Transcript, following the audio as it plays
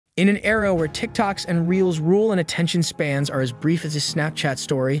In an era where TikToks and Reels rule and attention spans are as brief as a Snapchat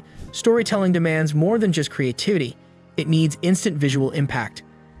story, storytelling demands more than just creativity. It needs instant visual impact.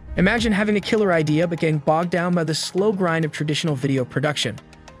 Imagine having a killer idea but getting bogged down by the slow grind of traditional video production.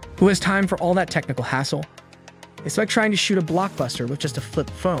 Who has time for all that technical hassle? It's like trying to shoot a blockbuster with just a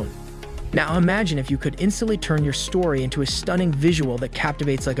flip phone. Now imagine if you could instantly turn your story into a stunning visual that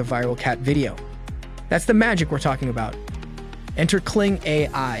captivates like a viral cat video. That's the magic we're talking about. Enter Kling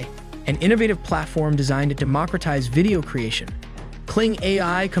AI, an innovative platform designed to democratize video creation. Kling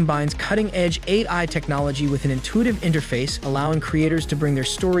AI combines cutting-edge AI technology with an intuitive interface, allowing creators to bring their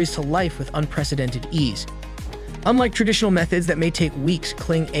stories to life with unprecedented ease. Unlike traditional methods that may take weeks,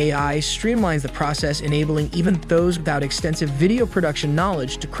 Kling AI streamlines the process, enabling even those without extensive video production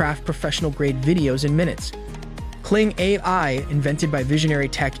knowledge to craft professional-grade videos in minutes. Kling AI, invented by visionary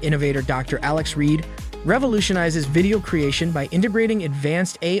tech innovator Dr. Alex Reed, revolutionizes video creation by integrating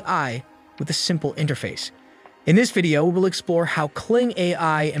advanced AI with a simple interface. In this video, we'll explore how Kling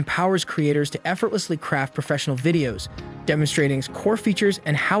AI empowers creators to effortlessly craft professional videos, demonstrating its core features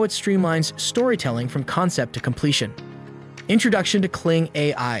and how it streamlines storytelling from concept to completion. Introduction to Kling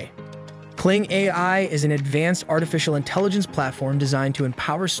AI. Kling AI is an advanced artificial intelligence platform designed to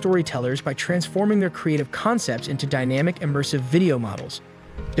empower storytellers by transforming their creative concepts into dynamic, immersive video models.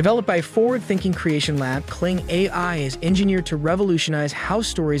 Developed by a forward-thinking creation lab, Kling AI is engineered to revolutionize how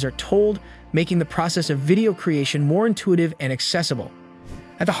stories are told, making the process of video creation more intuitive and accessible.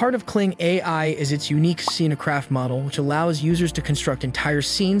 At the heart of Kling AI is its unique scenecraft model, which allows users to construct entire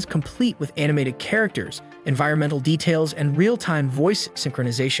scenes complete with animated characters, environmental details, and real-time voice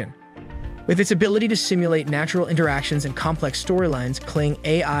synchronization. With its ability to simulate natural interactions and complex storylines, Kling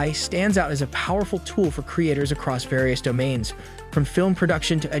AI stands out as a powerful tool for creators across various domains, from film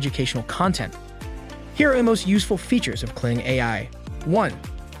production to educational content. Here are the most useful features of Kling AI. 1.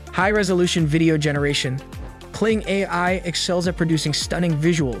 High-resolution video generation. Kling AI excels at producing stunning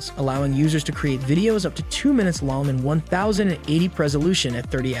visuals, allowing users to create videos up to 2 minutes long in 1080p resolution at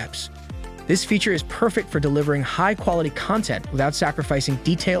 30fps. This feature is perfect for delivering high-quality content without sacrificing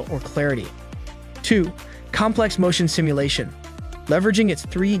detail or clarity. 2. Complex motion simulation. Leveraging its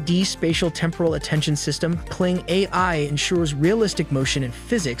 3D spatial temporal attention system, Kling AI ensures realistic motion and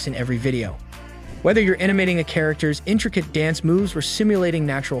physics in every video. Whether you're animating a character's intricate dance moves or simulating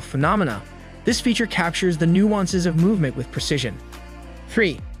natural phenomena, this feature captures the nuances of movement with precision.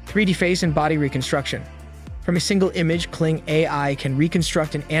 3. 3D face and body reconstruction. From a single image, Kling AI can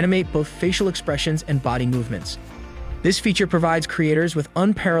reconstruct and animate both facial expressions and body movements. This feature provides creators with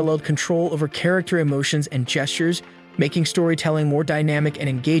unparalleled control over character emotions and gestures, making storytelling more dynamic and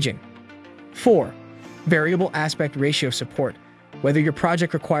engaging. 4. Variable aspect ratio support. Whether your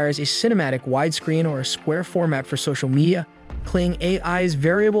project requires a cinematic widescreen or a square format for social media, Kling AI's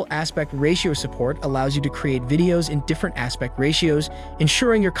variable aspect ratio support allows you to create videos in different aspect ratios,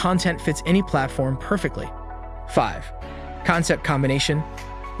 ensuring your content fits any platform perfectly. 5. Concept combination.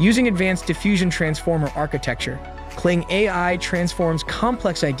 Using advanced diffusion transformer architecture, Kling AI transforms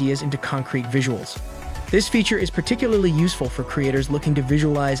complex ideas into concrete visuals. This feature is particularly useful for creators looking to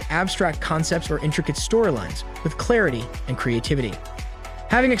visualize abstract concepts or intricate storylines with clarity and creativity.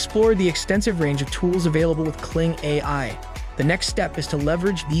 Having explored the extensive range of tools available with Kling AI, the next step is to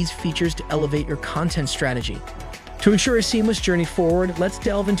leverage these features to elevate your content strategy. To ensure a seamless journey forward, let's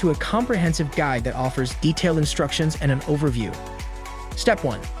delve into a comprehensive guide that offers detailed instructions and an overview. Step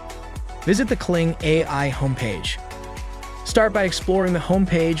 1. Visit the Kling AI homepage. Start by exploring the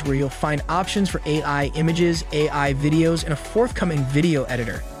homepage, where you'll find options for AI images, AI videos, and a forthcoming video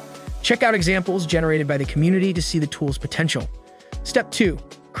editor. Check out examples generated by the community to see the tool's potential. Step 2.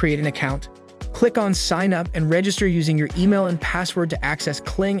 Create an account. Click on Sign Up and register using your email and password to access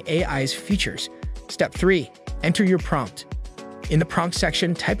Kling AI's features. Step 3. Enter your prompt. In the prompt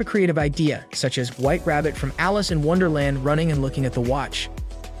section, type a creative idea, such as White Rabbit from Alice in Wonderland running and looking at the watch.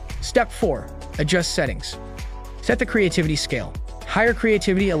 Step 4. Adjust settings. Set the creativity scale. Higher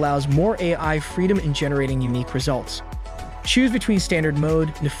creativity allows more AI freedom in generating unique results. Choose between standard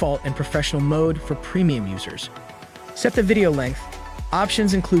mode, default, and professional mode for premium users. Set the video length.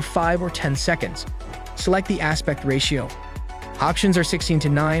 Options include 5 or 10 seconds. Select the aspect ratio. Options are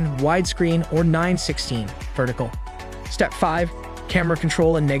 16:9, widescreen, or 9:16, vertical. Step 5. Camera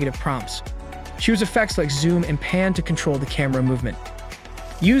control and negative prompts. Choose effects like zoom and pan to control the camera movement.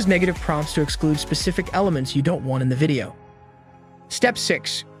 Use negative prompts to exclude specific elements you don't want in the video. Step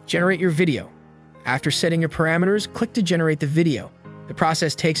 6. Generate your video. After setting your parameters, click to generate the video. The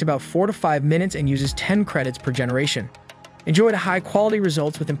process takes about 4 to 5 minutes and uses 10 credits per generation. Enjoy the high-quality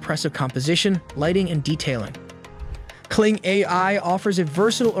results with impressive composition, lighting, and detailing. Kling AI offers a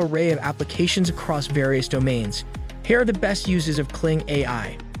versatile array of applications across various domains. Here are the best uses of Kling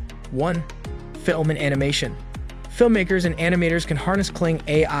AI. 1. Film and animation. Filmmakers and animators can harness Kling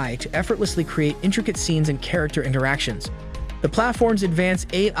AI to effortlessly create intricate scenes and character interactions. The platform's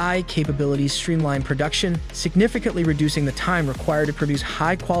advanced AI capabilities streamline production, significantly reducing the time required to produce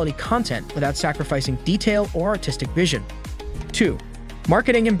high-quality content without sacrificing detail or artistic vision. 2.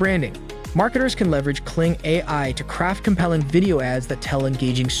 Marketing and branding. Marketers can leverage Kling AI to craft compelling video ads that tell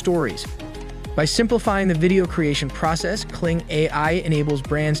engaging stories. By simplifying the video creation process, Kling AI enables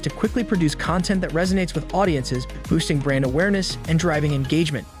brands to quickly produce content that resonates with audiences, boosting brand awareness and driving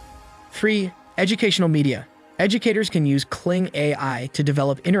engagement. 3. Educational media. Educators can use Kling AI to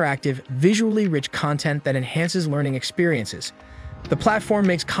develop interactive, visually rich content that enhances learning experiences. The platform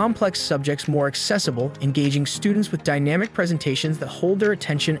makes complex subjects more accessible, engaging students with dynamic presentations that hold their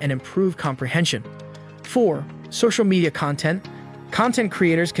attention and improve comprehension. 4. Social media content. Content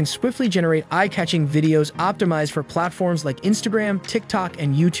creators can swiftly generate eye-catching videos optimized for platforms like Instagram, TikTok,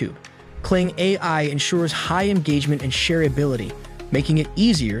 and YouTube. Kling AI ensures high engagement and shareability, making it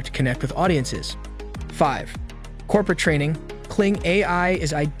easier to connect with audiences. 5. Corporate training. Kling AI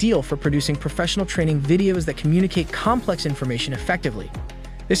is ideal for producing professional training videos that communicate complex information effectively.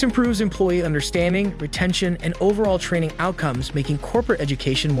 This improves employee understanding, retention, and overall training outcomes, making corporate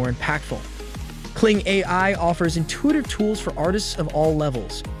education more impactful. Kling AI offers intuitive tools for artists of all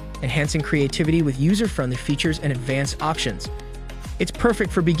levels, enhancing creativity with user-friendly features and advanced options. It's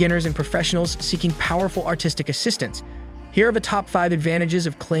perfect for beginners and professionals seeking powerful artistic assistance. Here are the top 5 advantages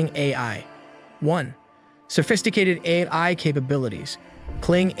of Kling AI. 1. Sophisticated AI capabilities.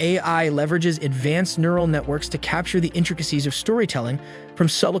 Kling AI leverages advanced neural networks to capture the intricacies of storytelling, from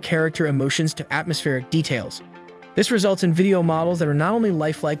subtle character emotions to atmospheric details. This results in video models that are not only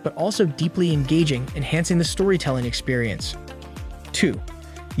lifelike but also deeply engaging, enhancing the storytelling experience. 2.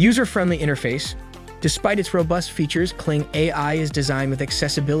 User-friendly interface. Despite its robust features, Kling AI is designed with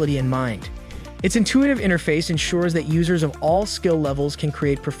accessibility in mind. Its intuitive interface ensures that users of all skill levels can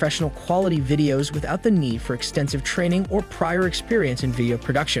create professional quality videos without the need for extensive training or prior experience in video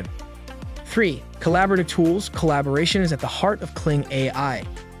production. 3. Collaborative tools. Collaboration is at the heart of Kling AI,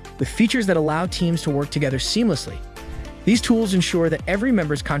 with features that allow teams to work together seamlessly. These tools ensure that every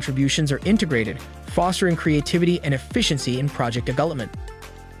member's contributions are integrated, fostering creativity and efficiency in project development.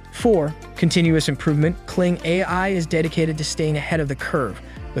 4. Continuous improvement. Kling AI is dedicated to staying ahead of the curve,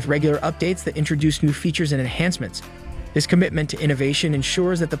 with regular updates that introduce new features and enhancements. This commitment to innovation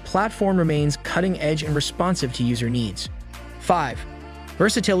ensures that the platform remains cutting-edge and responsive to user needs. 5.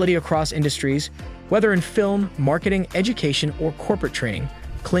 Versatility across industries. Whether in film, marketing, education, or corporate training,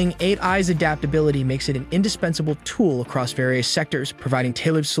 Kling AI's adaptability makes it an indispensable tool across various sectors, providing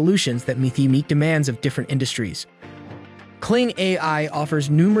tailored solutions that meet the unique demands of different industries. Kling AI offers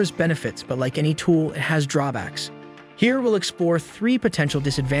numerous benefits, but like any tool, it has drawbacks. Here we'll explore 3 potential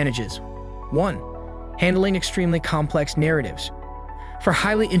disadvantages. 1. Handling extremely complex narratives. For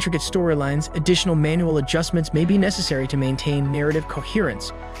highly intricate storylines, additional manual adjustments may be necessary to maintain narrative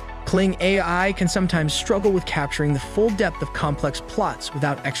coherence. Kling AI can sometimes struggle with capturing the full depth of complex plots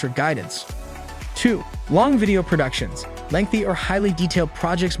without extra guidance. 2. Long video productions. Lengthy or highly detailed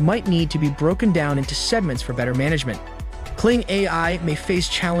projects might need to be broken down into segments for better management. Kling AI may face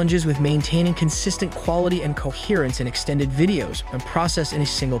challenges with maintaining consistent quality and coherence in extended videos when processed in a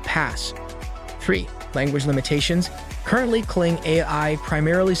single pass. 3. Language limitations. Currently, Kling AI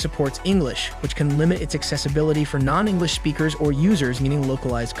primarily supports English, which can limit its accessibility for non-English speakers or users needing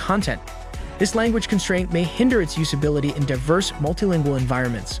localized content. This language constraint may hinder its usability in diverse, multilingual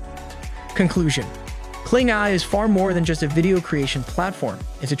environments. Conclusion. Kling AI is far more than just a video creation platform.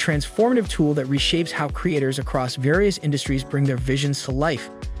 It's a transformative tool that reshapes how creators across various industries bring their visions to life.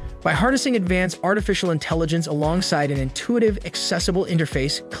 By harnessing advanced artificial intelligence alongside an intuitive, accessible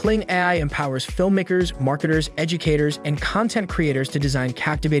interface, Kling AI empowers filmmakers, marketers, educators, and content creators to design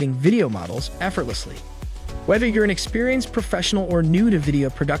captivating video models effortlessly. Whether you're an experienced professional or new to video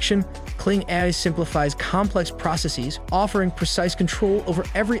production, Kling AI simplifies complex processes, offering precise control over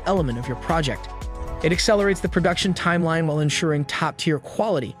every element of your project. It accelerates the production timeline while ensuring top-tier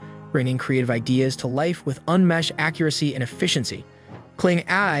quality, bringing creative ideas to life with unmatched accuracy and efficiency. Kling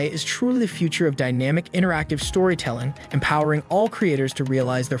AI is truly the future of dynamic, interactive storytelling, empowering all creators to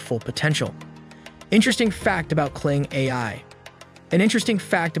realize their full potential. Interesting fact about Kling AI. An interesting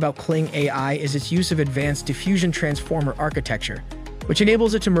fact about Kling AI is its use of advanced diffusion transformer architecture, which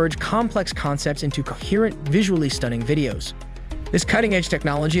enables it to merge complex concepts into coherent, visually stunning videos. This cutting-edge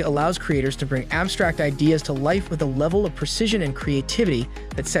technology allows creators to bring abstract ideas to life with a level of precision and creativity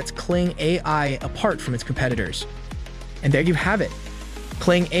that sets Kling AI apart from its competitors. And there you have it.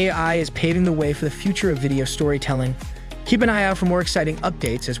 Kling AI is paving the way for the future of video storytelling. Keep an eye out for more exciting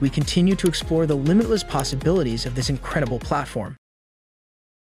updates as we continue to explore the limitless possibilities of this incredible platform.